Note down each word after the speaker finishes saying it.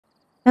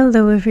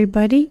Hello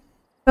everybody,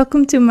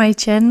 welcome to my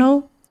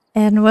channel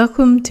and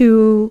welcome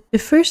to the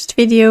first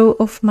video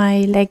of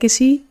my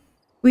legacy.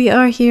 We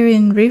are here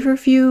in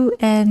Riverview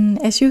and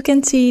as you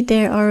can see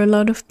there are a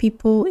lot of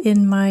people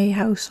in my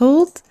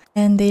household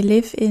and they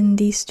live in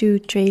these two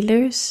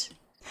trailers.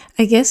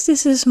 I guess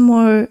this is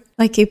more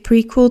like a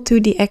prequel to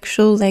the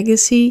actual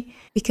legacy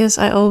because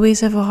I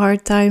always have a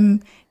hard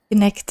time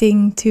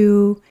connecting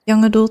to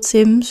young adult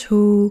Sims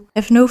who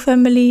have no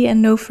family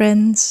and no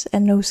friends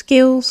and no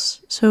skills.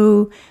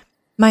 So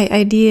my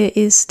idea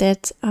is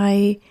that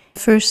I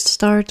first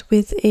start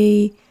with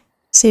a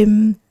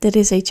Sim that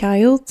is a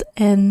child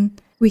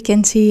and we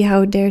can see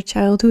how their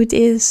childhood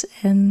is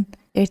and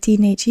their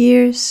teenage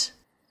years.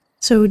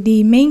 So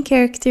the main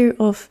character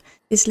of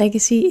this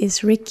legacy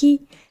is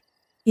Ricky.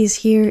 He's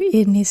here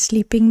in his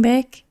sleeping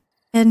bag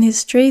and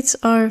his traits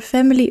are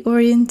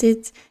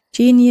family-oriented,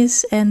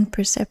 genius and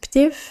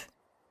perceptive.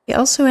 He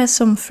also has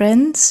some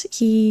friends.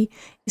 He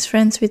is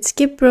friends with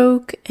Skip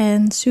Broke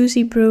and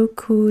Susie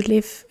Broke who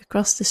live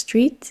across the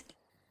street.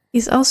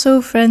 He's also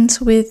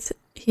friends with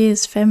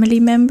his family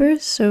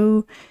members.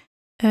 So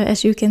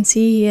as you can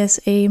see, he has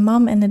a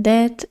mom and a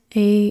dad,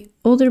 a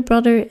older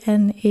brother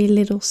and a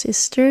little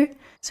sister.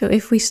 So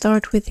if we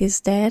start with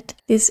his dad,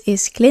 this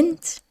is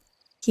Clint.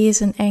 He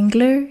is an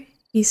angler.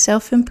 He's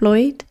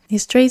self-employed.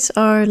 His traits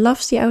are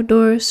loves the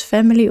outdoors,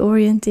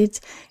 family-oriented,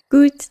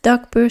 good,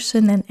 dog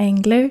person and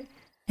angler.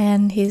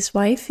 And his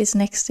wife is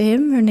next to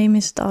him. Her name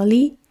is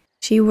Dolly.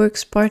 She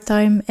works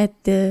part-time at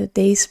the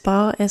day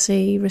spa as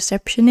a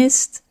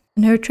receptionist.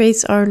 And her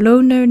traits are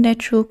loner,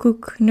 natural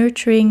cook,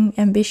 nurturing,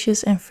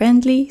 ambitious and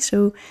friendly.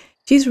 So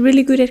she's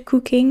really good at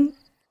cooking.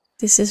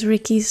 This is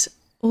Ricky's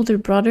older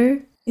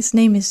brother. His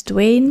name is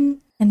Dwayne.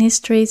 And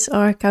his traits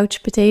are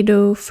couch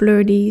potato,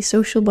 flirty,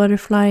 social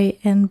butterfly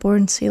and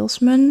born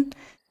salesman.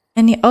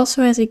 And he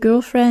also has a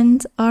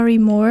girlfriend, Ari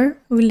Moore,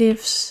 who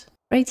lives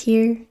right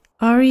here.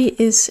 Ari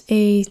is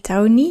a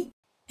townie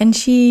and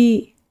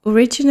she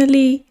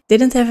originally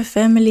didn't have a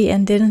family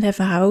and didn't have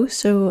a house,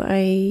 so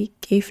I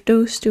gave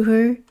those to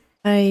her.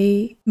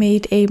 I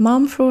made a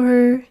mom for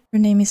her. Her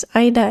name is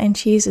Ida and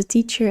she is a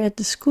teacher at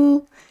the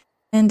school.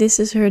 And this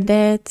is her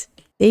dad,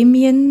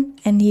 Damien,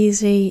 and he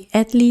is an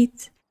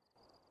athlete.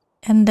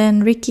 And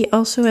then Ricky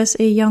also has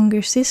a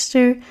younger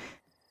sister.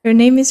 Her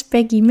name is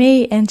Peggy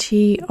May and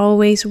she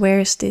always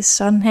wears this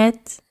sun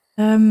hat.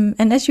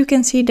 And as you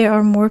can see, there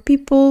are more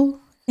people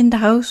in the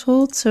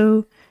household.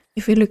 So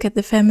if we look at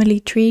the family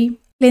tree,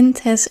 Clint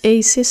has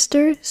a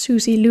sister,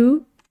 Susie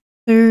Lou.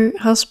 Her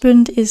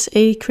husband is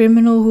a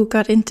criminal who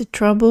got into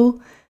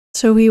trouble,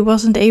 so he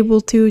wasn't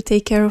able to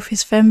take care of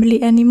his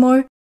family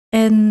anymore.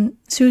 And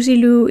Susie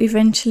Lou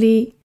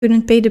eventually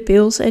couldn't pay the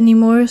bills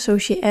anymore, so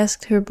she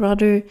asked her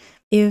brother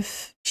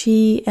if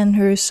she and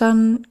her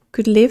son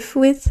could live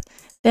with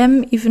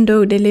them, even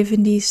though they live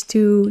in these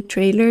two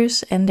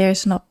trailers and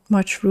there's not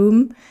much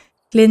room.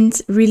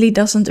 Clint really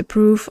doesn't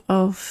approve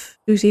of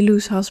Susie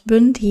Lou's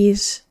husband. He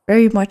is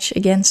very much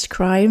against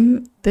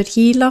crime, but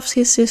he loves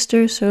his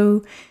sister,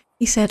 so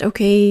he said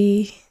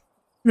okay,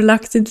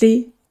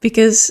 reluctantly,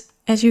 because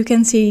as you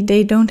can see,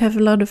 they don't have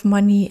a lot of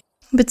money.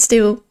 But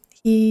still,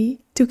 he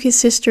took his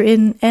sister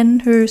in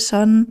and her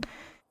son,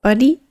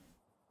 Buddy.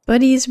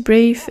 Buddy is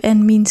brave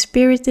and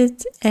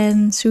mean-spirited,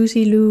 and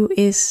Susie Lou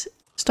is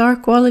star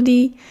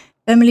quality,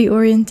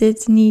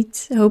 family-oriented,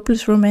 neat,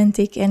 hopeless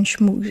romantic, and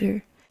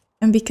schmoozer.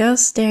 And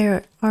because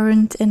there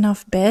aren't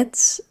enough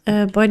beds,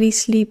 Buddy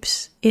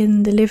sleeps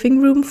in the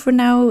living room for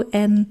now,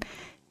 and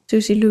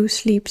Susie Lou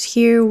sleeps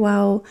here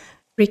while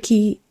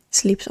Ricky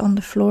sleeps on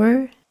the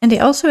floor. And they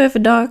also have a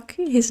dog.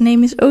 His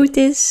name is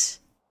Otis.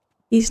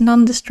 He's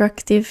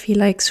non-destructive, he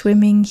likes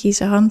swimming,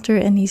 he's a hunter,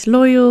 and he's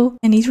loyal,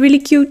 and he's really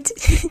cute.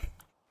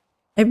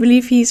 I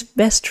believe he's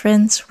best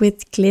friends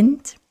with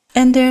Clint.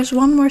 And there's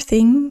one more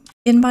thing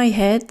in my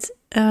head.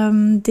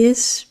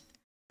 This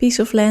piece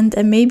of land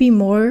and maybe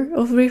more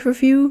of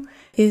Riverview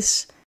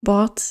is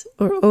bought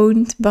or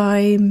owned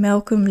by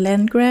Malcolm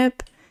Landgraab,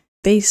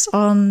 based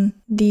on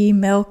the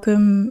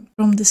Malcolm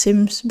from The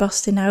Sims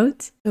Bustin'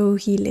 Out. So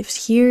he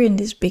lives here in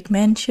this big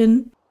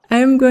mansion.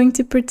 I'm going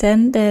to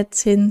pretend that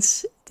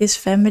since this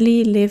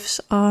family lives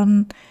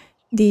on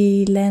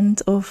the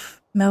land of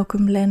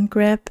Malcolm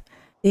Landgraab,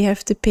 they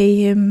have to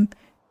pay him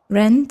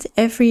rent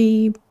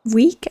every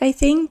week, I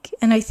think.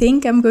 And I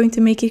think I'm going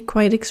to make it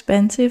quite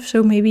expensive,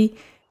 so maybe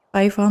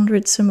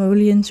 500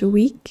 simoleons a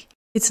week.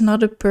 It's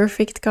not a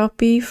perfect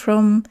copy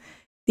from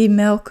the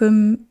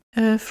Malcolm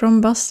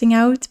from Busting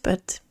Out,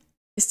 but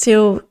it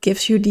still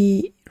gives you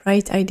the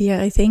right idea,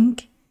 I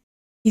think.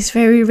 He's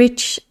very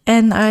rich,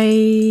 and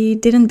I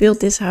didn't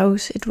build this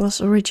house. It was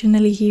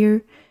originally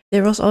here.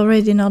 There was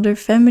already another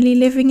family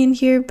living in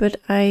here, but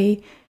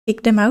I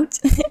kicked them out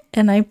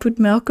and I put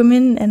Malcolm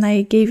in and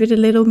I gave it a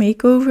little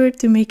makeover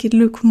to make it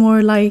look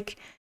more like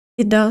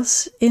it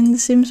does in The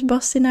Sims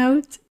Bustin'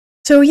 Out.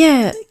 So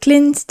yeah,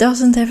 Clint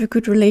doesn't have a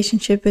good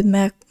relationship with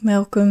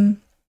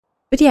Malcolm.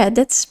 But yeah,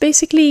 that's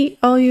basically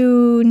all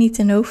you need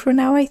to know for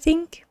now, I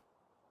think.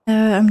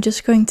 I'm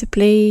just going to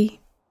play,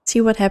 see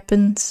what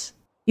happens.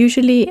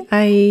 Usually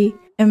I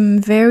am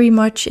very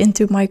much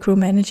into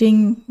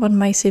micromanaging what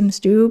my Sims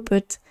do,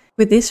 but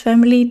with this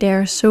family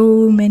there are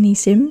so many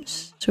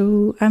Sims,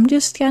 so I'm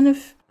just kind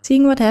of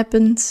seeing what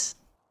happens,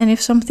 and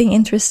if something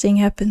interesting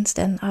happens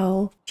then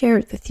I'll share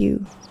it with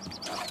you.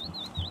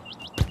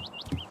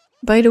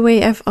 By the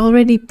way, I've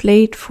already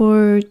played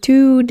for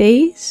 2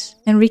 days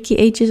and Ricky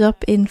ages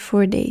up in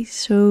 4 days,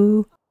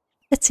 so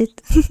that's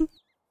it.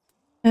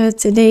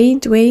 Today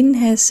Dwayne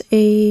has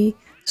a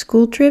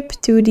school trip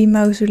to the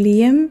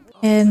mausoleum,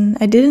 and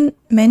I didn't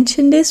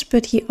mention this,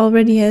 but he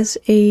already has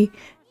a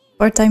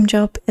part-time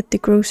job at the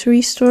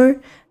grocery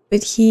store,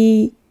 but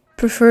he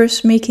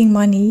prefers making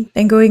money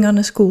than going on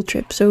a school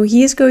trip. So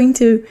he is going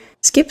to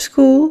skip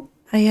school.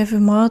 I have a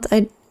mod,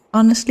 I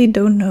honestly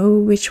don't know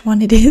which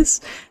one it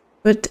is,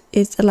 but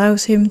it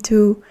allows him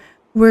to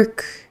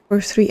work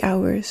for 3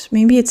 hours.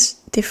 Maybe it's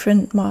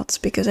different mods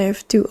because I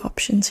have 2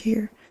 options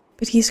here.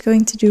 But he's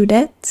going to do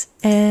that,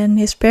 and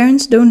his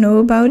parents don't know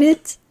about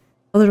it.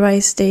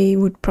 Otherwise they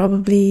would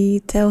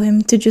probably tell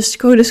him to just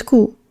go to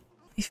school.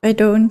 If I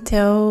don't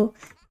tell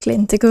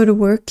Clint to go to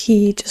work,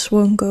 he just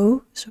won't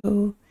go.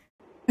 So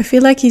I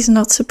feel like he's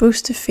not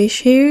supposed to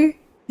fish here.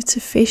 It's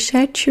a fish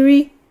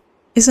hatchery.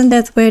 Isn't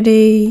that where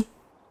they...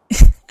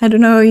 I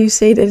don't know how you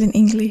say that in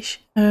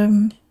English.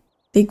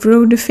 They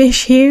grow the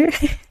fish here.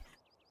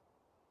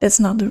 That's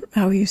not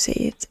how you say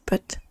it,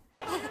 but...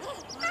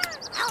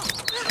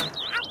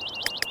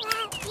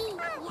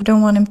 I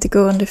don't want him to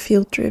go on the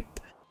field trip.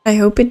 I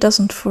hope it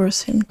doesn't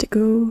force him to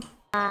go.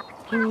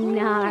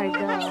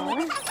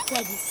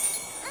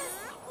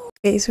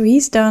 Okay, so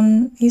he's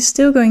done. He's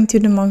still going to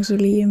the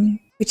mausoleum,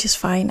 which is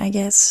fine, I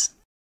guess.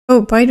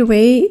 Oh, by the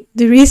way,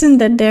 the reason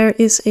that there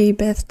is a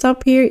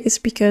bathtub here is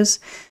because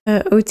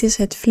Otis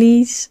had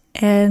fleas,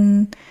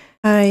 and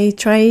I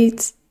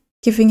tried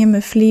giving him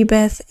a flea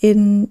bath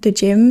in the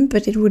gym,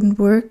 but it wouldn't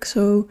work,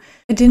 so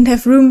I didn't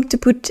have room to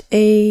put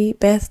a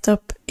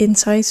bathtub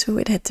inside, so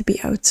it had to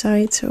be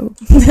outside, so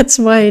that's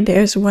why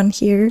there's one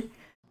here.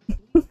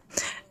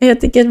 I had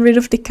to get rid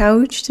of the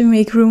couch to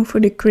make room for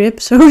the crib,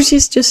 so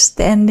she's just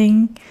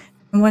standing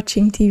and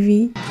watching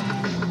TV.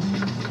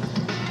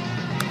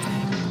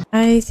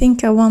 I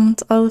think I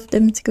want all of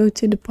them to go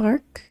to the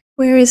park.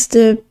 Where is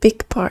the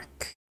big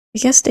park? I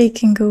guess they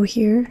can go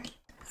here.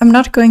 I'm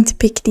not going to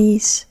pick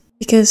these,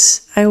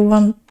 because I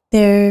want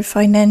their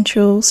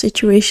financial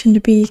situation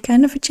to be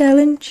kind of a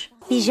challenge.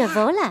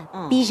 Bijavola,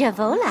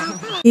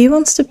 bijavola. He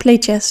wants to play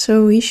chess,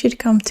 so he should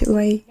come too,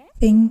 I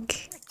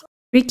think.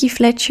 Ricky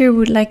Fletcher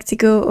would like to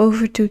go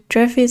over to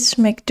Travis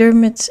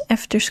McDermott's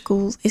after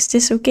school. Is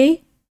this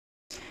okay?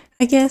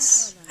 I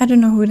guess. I don't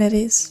know who that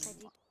is.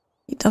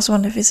 He does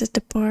want to visit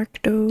the park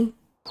though.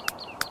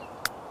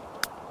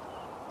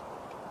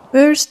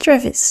 Where's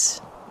Travis?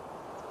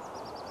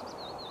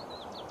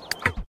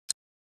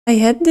 I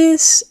had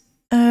this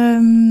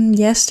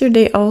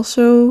yesterday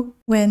also,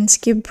 when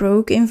Skip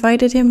Broke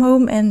invited him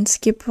home and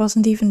Skip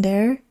wasn't even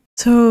there.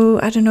 So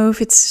I don't know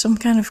if it's some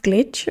kind of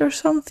glitch or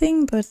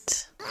something,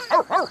 but...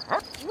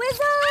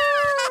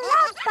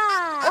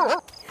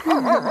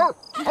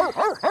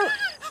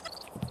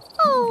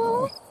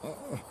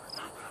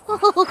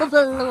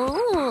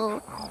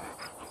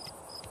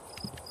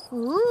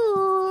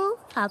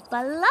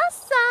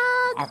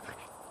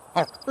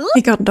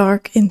 It got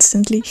dark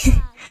instantly.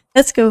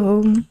 Let's go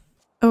home.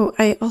 Oh,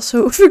 I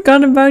also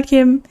forgot about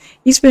him.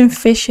 He's been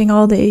fishing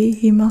all day.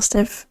 He must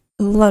have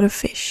a lot of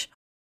fish.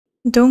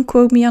 Don't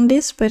quote me on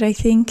this, but I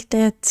think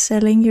that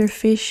selling your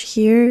fish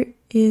here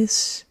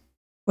is...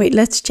 Wait,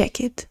 let's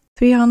check it.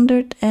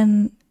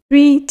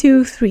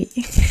 30323.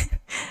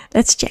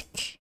 Let's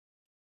check.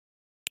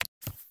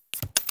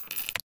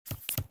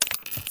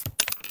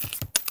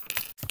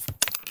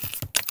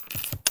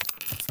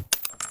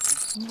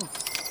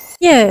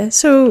 Yeah,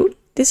 so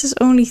this is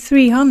only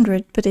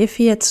 300, but if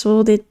he had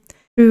sold it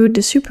through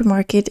the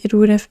supermarket, it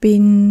would have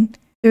been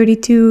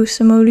 32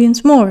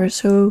 simoleons more,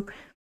 so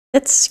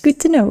that's good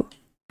to know.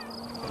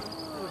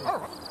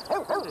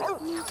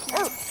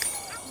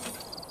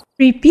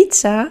 Free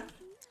pizza?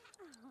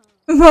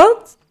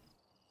 What?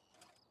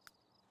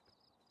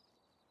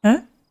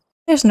 Huh?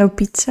 There's no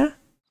pizza.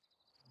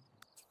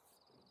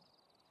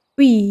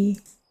 Wee.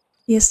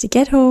 He has to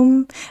get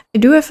home. I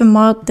do have a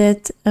mod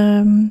that...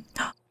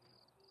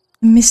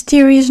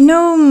 Mysterious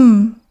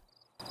gnome!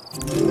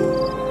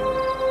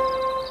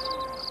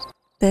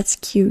 That's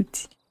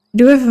cute. I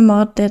do have a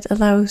mod that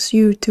allows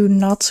you to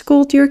not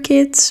scold your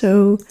kids,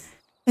 so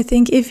I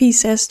think if he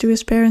says to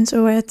his parents,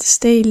 oh, I had to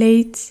stay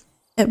late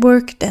at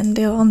work, then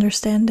they'll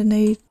understand and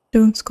they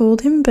don't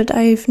scold him, but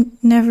I've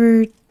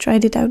never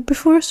tried it out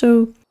before,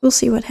 so we'll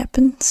see what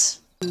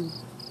happens.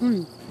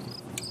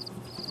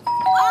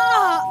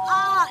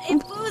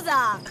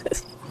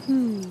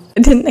 I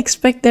didn't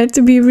expect there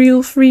to be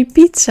real free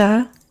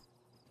pizza.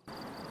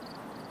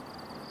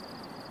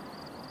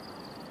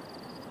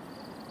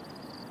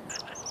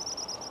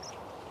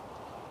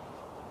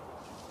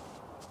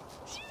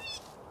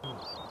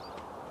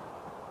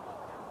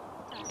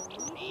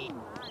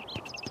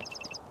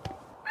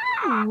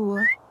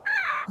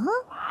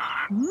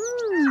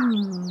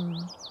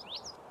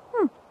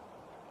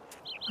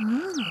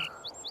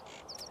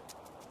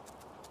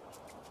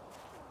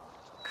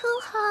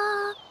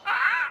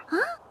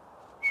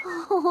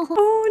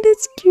 Oh,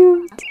 that's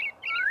cute.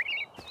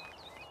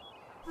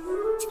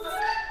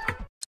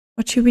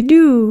 What should we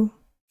do?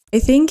 I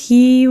think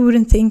he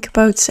wouldn't think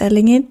about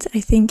selling it. I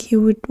think he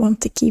would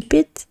want to keep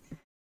it.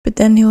 But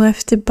then he'll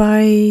have to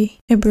buy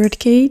a bird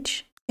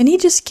cage. Can he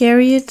just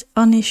carry it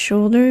on his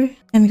shoulder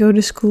and go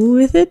to school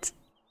with it?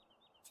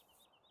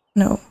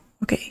 No.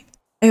 Okay.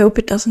 I hope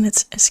it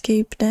doesn't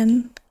escape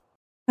then.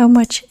 How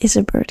much is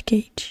a bird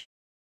cage?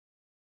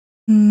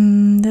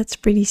 That's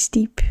pretty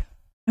steep.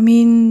 I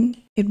mean,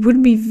 it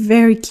would be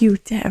very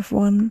cute to have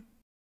one.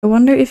 I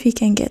wonder if he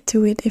can get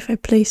to it if I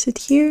place it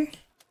here.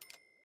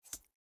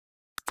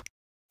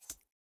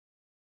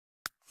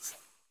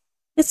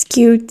 That's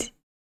cute.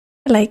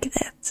 I like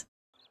that.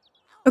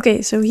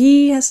 Okay, so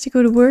he has to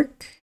go to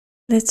work.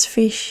 Let's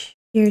fish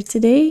here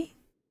today.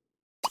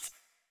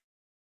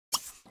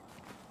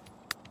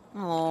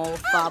 Oh,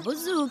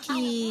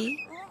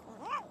 Babuzuki.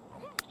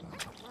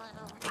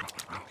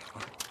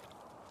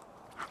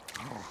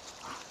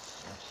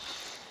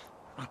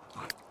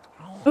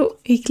 Oh,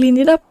 he cleaned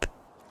it up.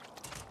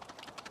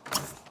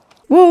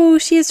 Whoa,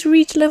 she has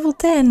reached level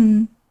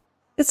 10.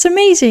 That's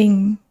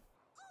amazing.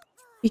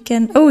 We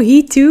can... Oh,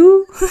 he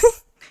too?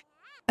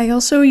 I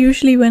also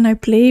usually, when I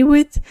play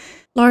with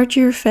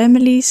larger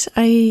families,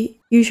 I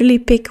usually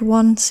pick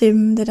one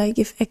sim that I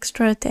give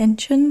extra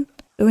attention.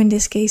 So in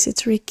this case,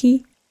 it's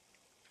Ricky.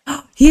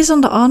 Oh, he is on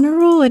the honor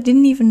roll? I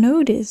didn't even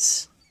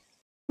notice.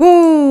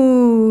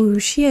 Whoa,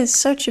 she has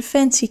such a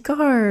fancy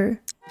car.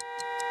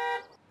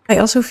 I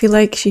also feel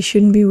like she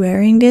shouldn't be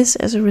wearing this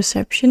as a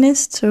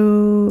receptionist,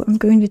 so I'm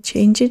going to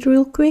change it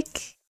real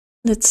quick.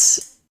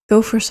 Let's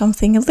go for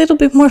something a little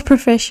bit more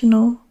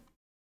professional.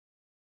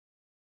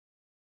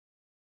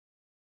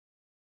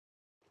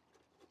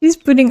 She's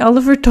putting all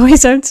of her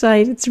toys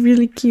outside. It's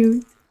really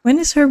cute. When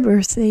is her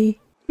birthday?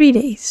 3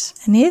 days.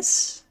 And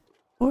his?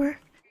 4?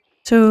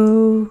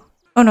 So...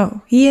 Oh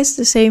no, he has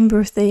the same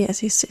birthday as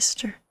his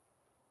sister.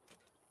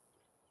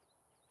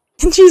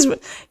 And she's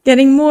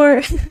getting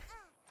more...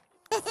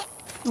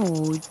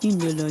 Oh, If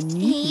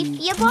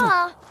you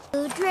ball,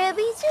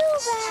 Dribby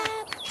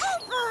Zubab.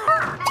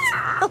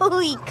 Oh,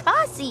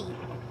 Ikasi.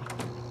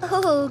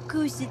 Oh,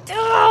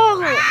 Kusito.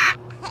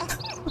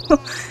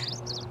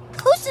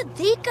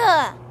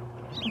 Kusadika.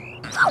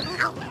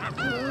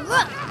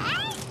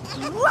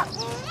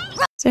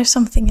 Is there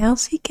something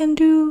else he can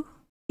do?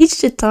 Teach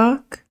the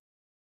talk.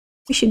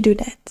 We should do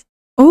that.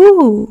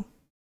 Oh,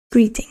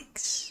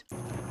 greetings.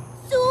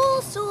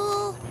 Susu.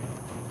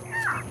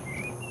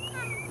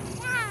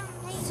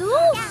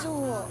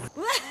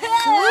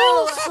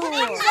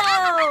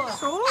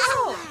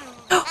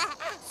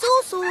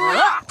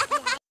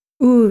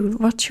 Ooh,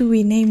 what should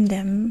we name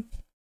them?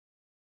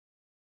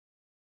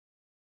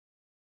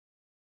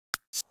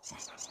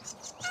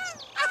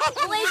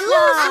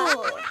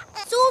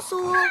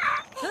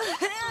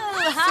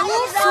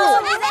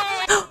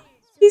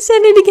 He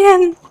said it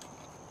again.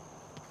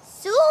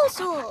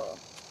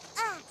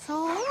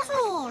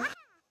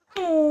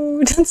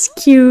 Oh, that's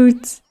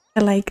cute.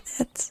 I like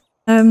that.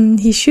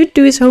 He should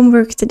do his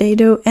homework today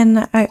though,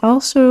 and I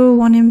also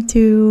want him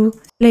to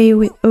play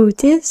with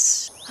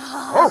Otis.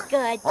 Oh,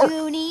 good,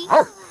 Dooney.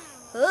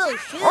 Oh,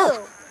 shoo.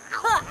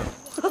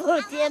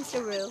 Oh,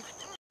 Danceroo.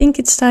 I think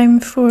it's time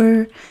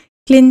for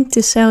Clint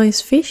to sell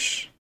his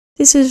fish.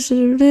 This is...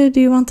 do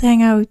you want to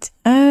hang out?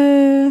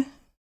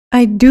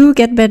 I do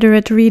get better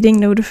at reading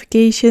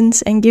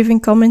notifications and giving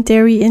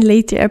commentary in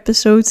later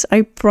episodes,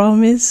 I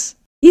promise.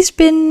 He's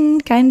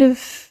been kind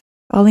of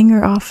calling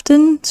her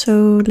often,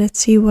 so let's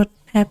see what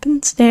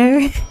happens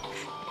there.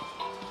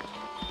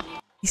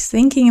 He's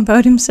thinking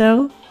about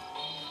himself.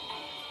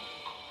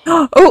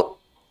 Oh!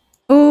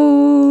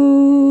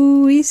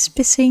 Oh, he's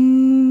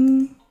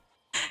pissing.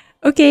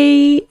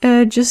 Okay,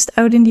 just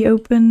out in the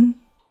open.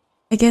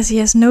 I guess he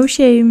has no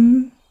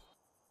shame.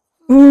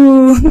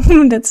 Ooh,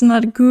 that's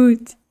not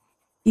good.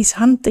 He's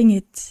hunting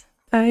it.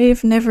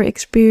 I've never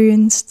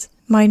experienced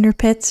minor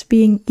pets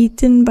being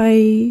eaten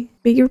by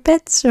bigger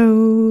pets,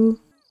 so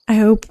I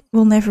hope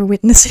we'll never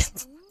witness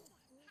it.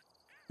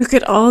 Look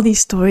at all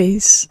these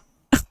toys.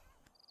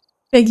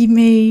 Peggy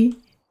May.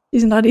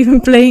 She's not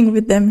even playing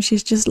with them,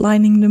 she's just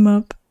lining them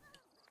up.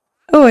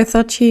 Oh, I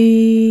thought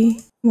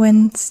she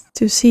went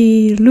to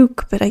see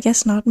Luke, but I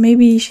guess not.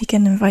 Maybe she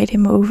can invite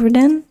him over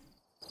then.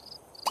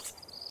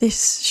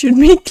 This should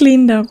be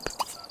cleaned up.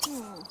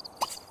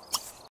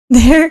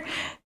 They're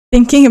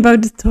thinking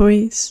about the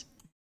toys.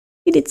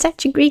 You did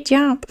such a great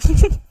job.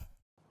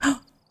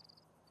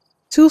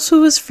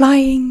 Sulsu is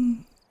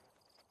flying.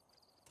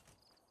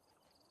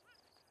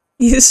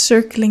 He is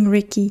circling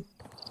Ricky.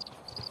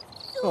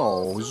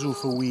 Oh,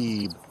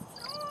 Zoofaweeb.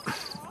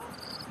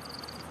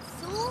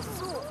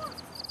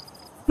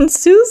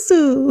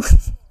 Susu.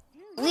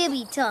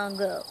 Libby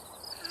Tongo.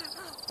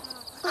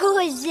 Oh,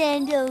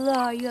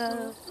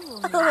 Zandalaya.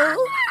 Oh.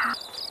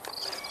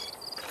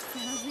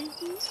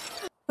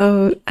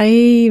 Oh,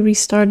 I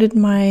restarted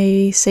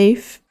my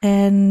save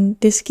and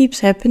this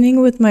keeps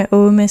happening with my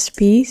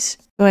OMSPs.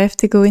 So I have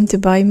to go into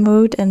buy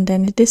mode and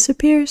then it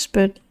disappears.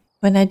 But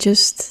when I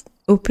just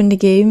open the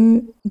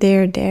game,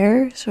 they're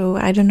there. So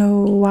I don't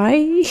know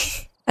why.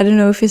 I don't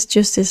know if it's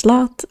just this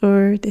lot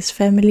or this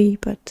family,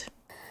 but...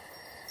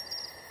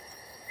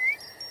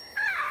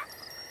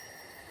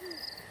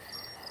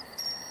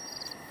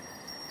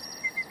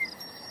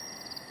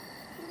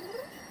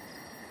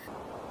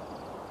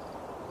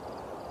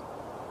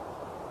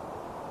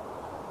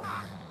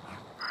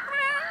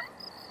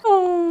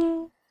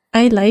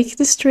 I like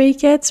the stray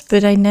cats,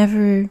 but I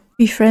never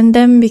befriend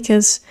them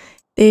because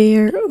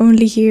they're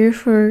only here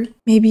for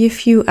maybe a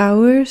few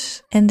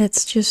hours and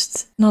that's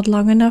just not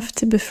long enough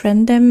to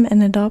befriend them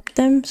and adopt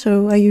them,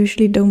 so I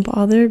usually don't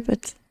bother,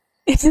 but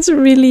it's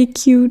really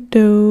cute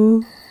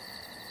though.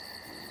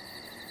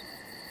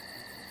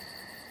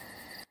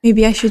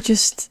 Maybe I should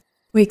just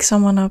wake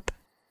someone up.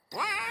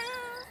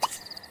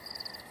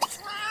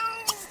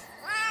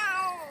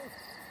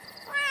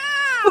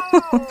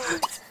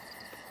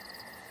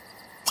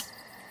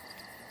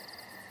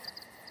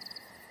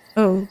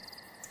 Oh,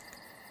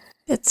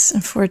 that's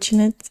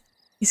unfortunate.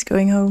 He's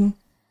going home.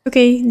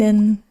 Okay,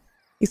 then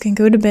you can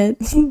go to bed.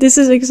 This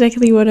is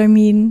exactly what I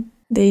mean.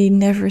 They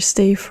never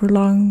stay for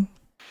long.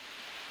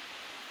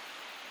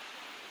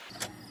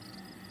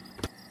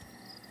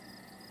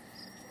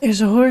 There's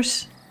a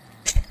horse.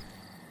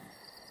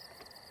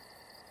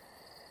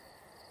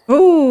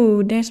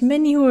 Oh, there's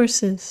many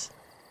horses.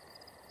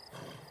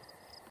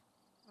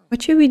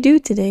 What should we do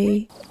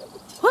today?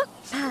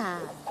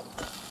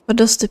 What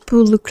does the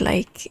pool look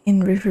like in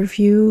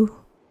Riverview?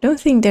 Don't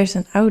think there's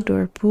an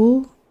outdoor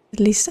pool.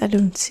 At least I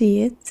don't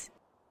see it.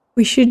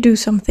 We should do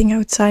something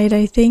outside,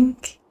 I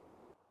think.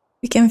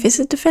 We can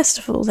visit the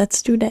festival.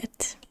 Let's do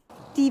that.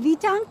 TV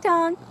tong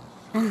tong.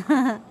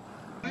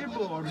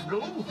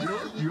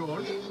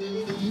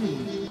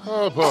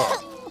 Papa.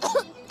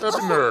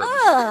 Epner.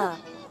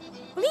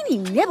 Really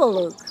nibble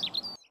look.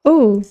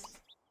 Oh,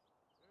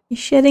 he's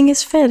shedding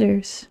his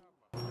feathers.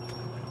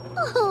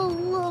 Oh,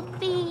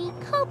 whoopee,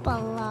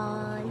 copalage.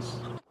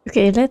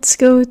 Okay, let's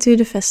go to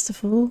the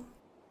festival.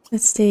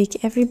 Let's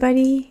take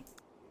everybody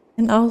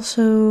and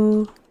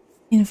also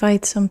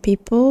invite some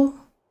people.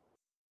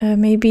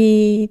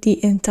 Maybe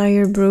the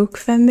entire Broke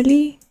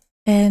family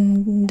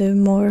and the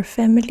Moore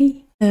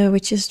family,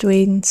 which is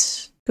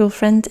Dwayne's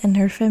girlfriend and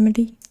her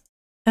family.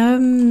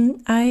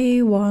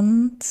 I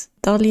want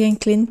Dolly and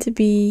Clint to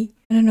be...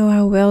 I don't know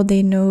how well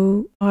they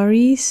know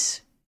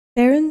Ari's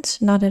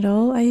parents. Not at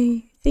all,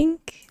 I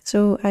think.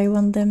 So I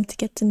want them to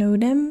get to know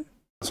them.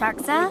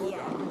 Chaksa?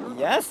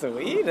 Yes,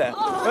 sweet.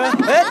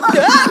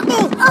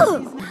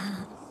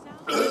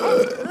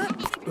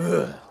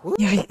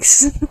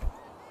 Yikes.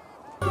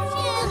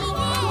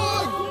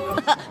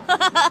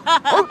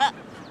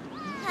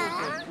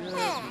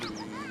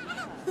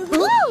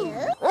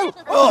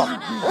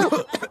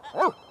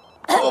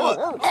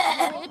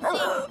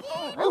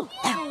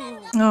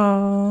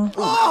 Oh.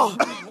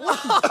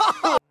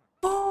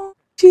 Oh,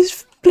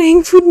 she's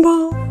playing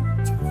football.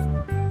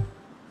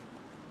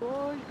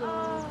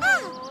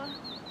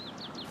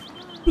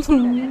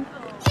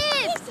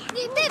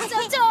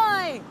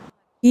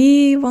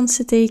 He wants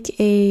to take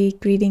a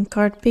greeting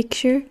card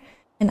picture,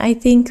 and I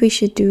think we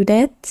should do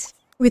that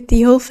with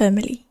the whole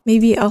family.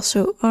 Maybe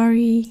also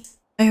Ari.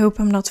 I hope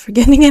I'm not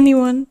forgetting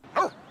anyone.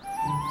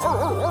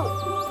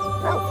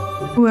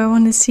 Who I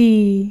want to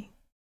see.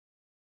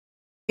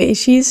 Okay,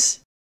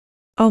 she's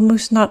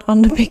almost not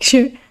on the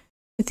picture.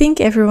 I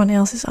think everyone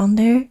else is on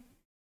there.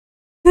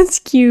 That's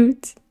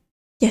cute.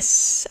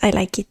 Yes, I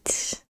like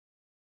it.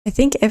 I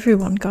think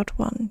everyone got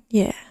one.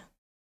 Yeah.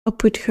 I'll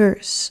put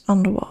hers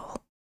on the wall.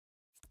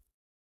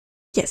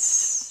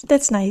 Yes,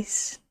 that's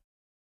nice.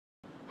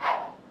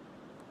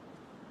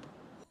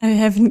 I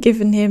haven't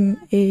given him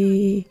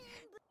a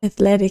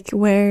athletic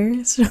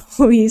wear, so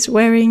he's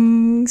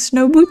wearing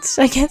snow boots,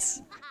 I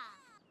guess.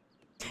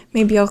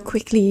 Maybe I'll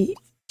quickly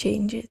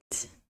change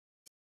it.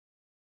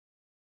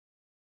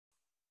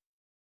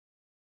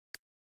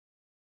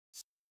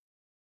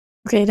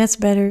 Okay, that's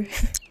better.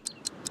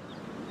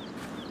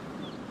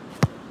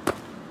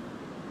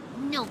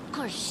 No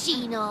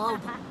Corsino.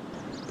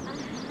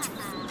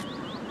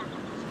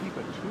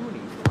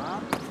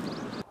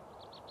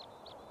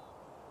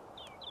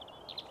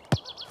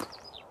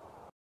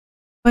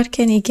 What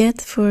can he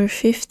get for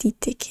 50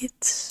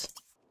 tickets?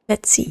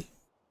 Let's see.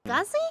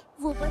 Gazi?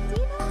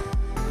 Vubatina?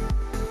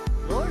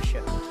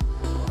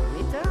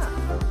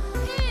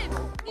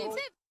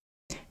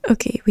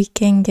 Okay, we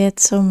can get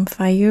some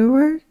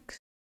fireworks.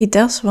 He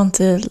does want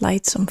to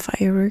light some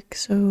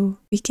fireworks, so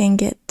we can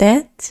get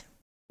that.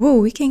 Whoa,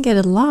 we can get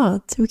a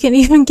lot. We can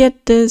even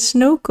get the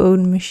snow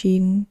cone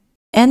machine.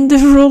 And the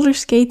roller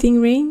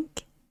skating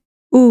rink.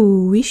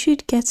 Ooh, we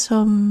should get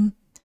some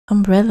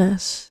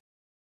umbrellas.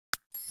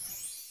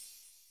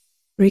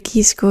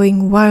 Ricky's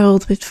going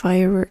wild with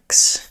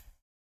fireworks.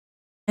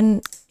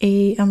 And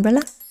a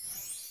umbrella.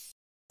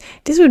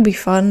 This would be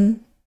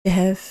fun to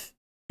have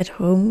at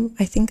home.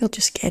 I think I'll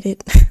just get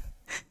it.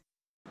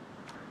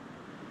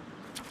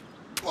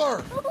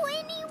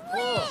 Winnie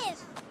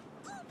Whiz!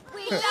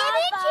 We got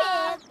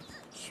it!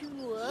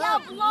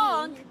 Yup,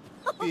 long!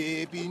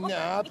 Baby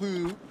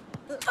Napu.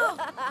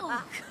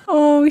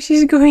 Oh,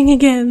 she's going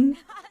again.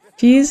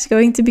 She is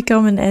going to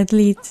become an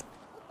athlete.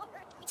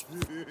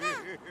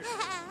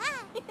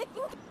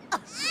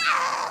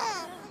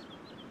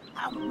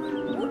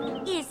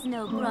 It's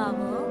no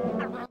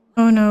problem.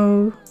 Oh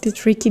no,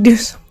 did Ricky do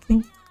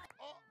something?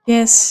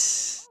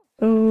 Yes.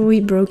 Oh, he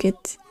broke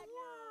it.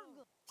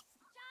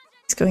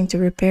 He's going to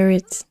repair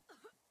it.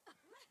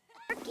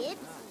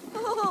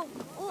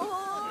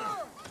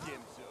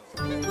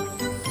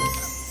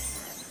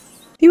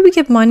 Do we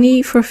get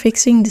money for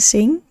fixing the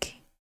sink?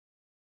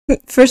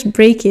 First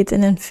break it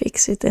and then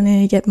fix it and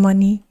then you get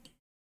money.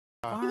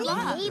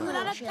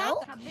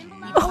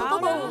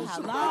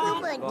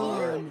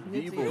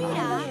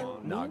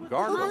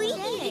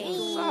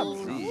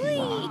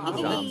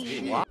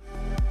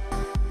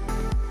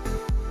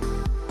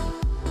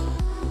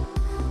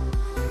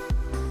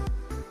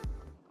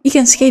 You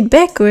can skate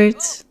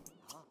backwards.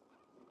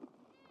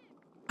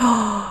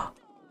 Oh,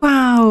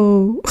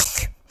 wow.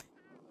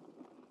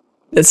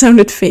 That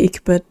sounded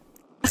fake, but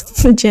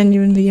I'm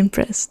genuinely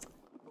impressed.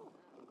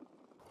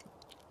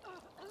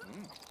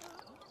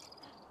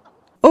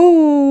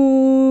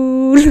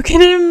 Oh, look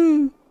at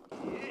him!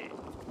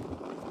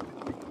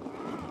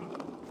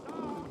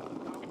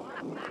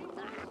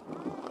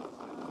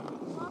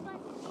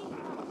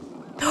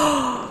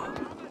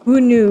 Who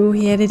knew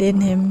he had it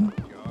in him?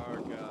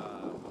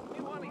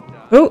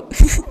 Oh!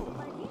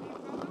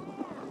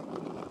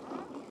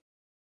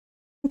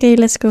 Okay,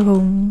 let's go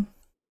home.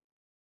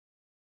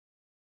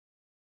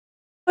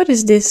 What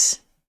is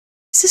this?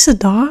 Is this a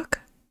dog?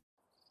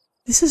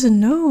 This is a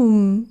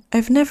gnome.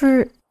 I've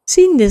never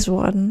seen this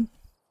one.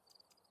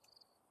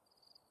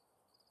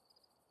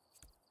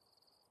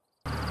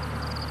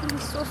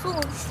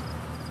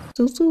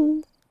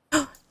 Susie.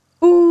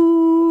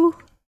 Ooh.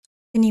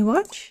 Can you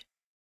watch?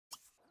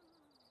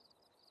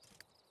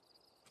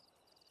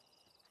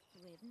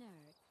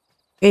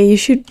 Okay, you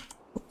should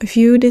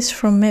view this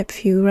from map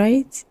view,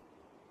 right?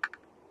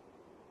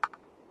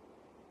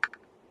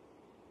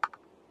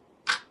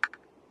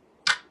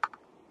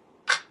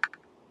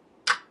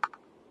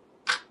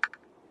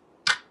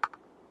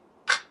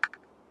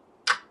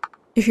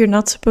 If you're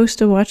not supposed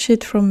to watch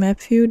it from map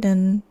view,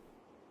 then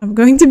I'm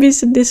going to be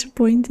so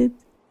disappointed.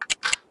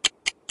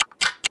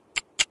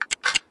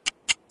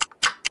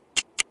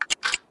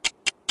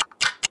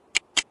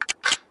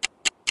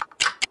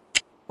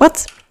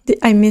 What?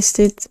 I missed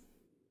it.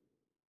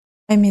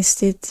 I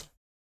missed it.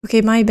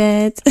 Okay, my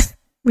bad.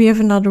 We have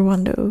another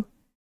one though.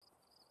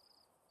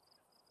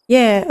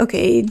 Yeah,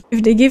 okay.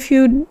 If they give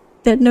you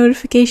that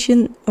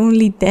notification,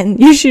 only then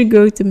you should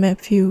go to map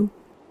view.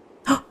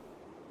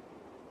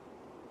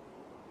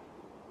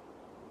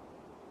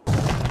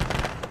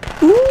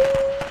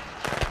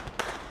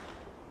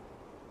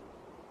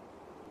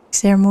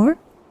 Is there more?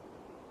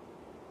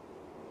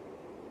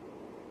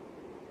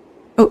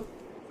 Oh,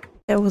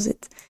 that was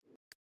it.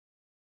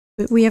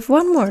 But we have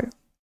one more.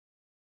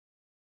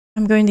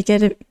 I'm going to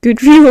get a good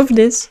view of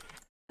this.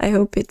 I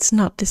hope it's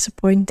not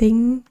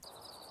disappointing.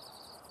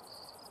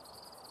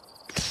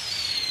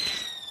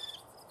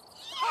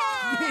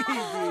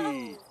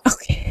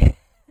 Okay.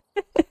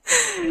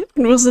 It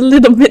was a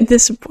little bit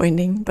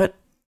disappointing, but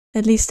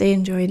at least they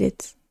enjoyed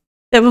it.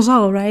 That was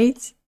all,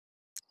 right?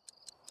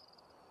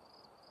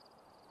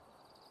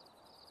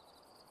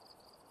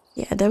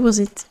 Yeah, that was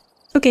it.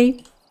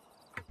 Okay.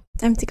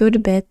 Time to go to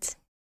bed.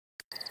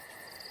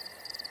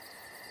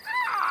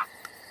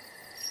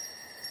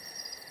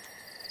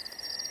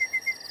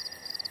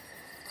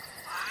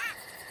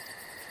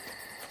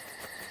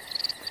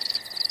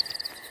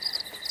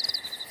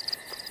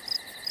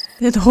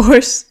 That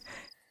horse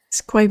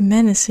is quite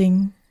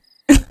menacing.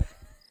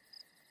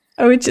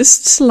 Oh, it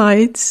just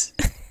slides.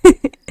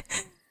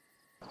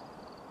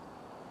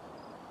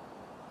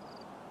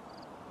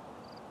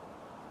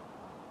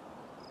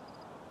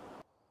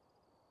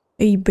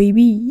 Hey,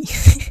 baby.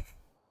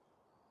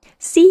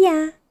 See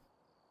ya!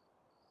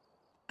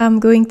 I'm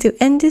going to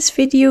end this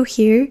video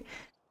here,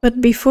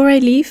 but before I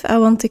leave, I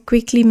want to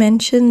quickly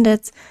mention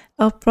that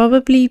I'll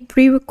probably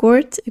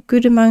pre-record a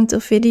good amount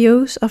of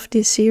videos of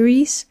this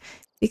series,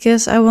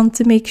 because I want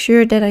to make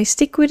sure that I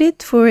stick with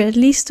it for at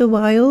least a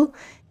while,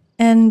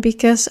 and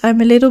because I'm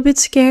a little bit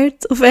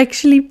scared of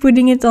actually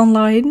putting it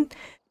online,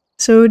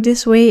 so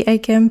this way I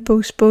can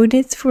postpone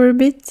it for a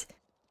bit.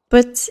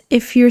 But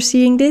if you're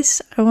seeing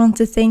this, I want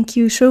to thank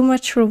you so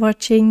much for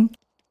watching.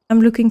 I'm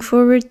looking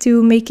forward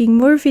to making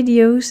more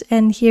videos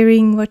and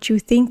hearing what you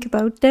think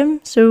about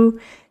them, so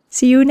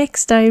see you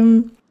next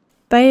time.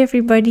 Bye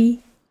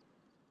everybody.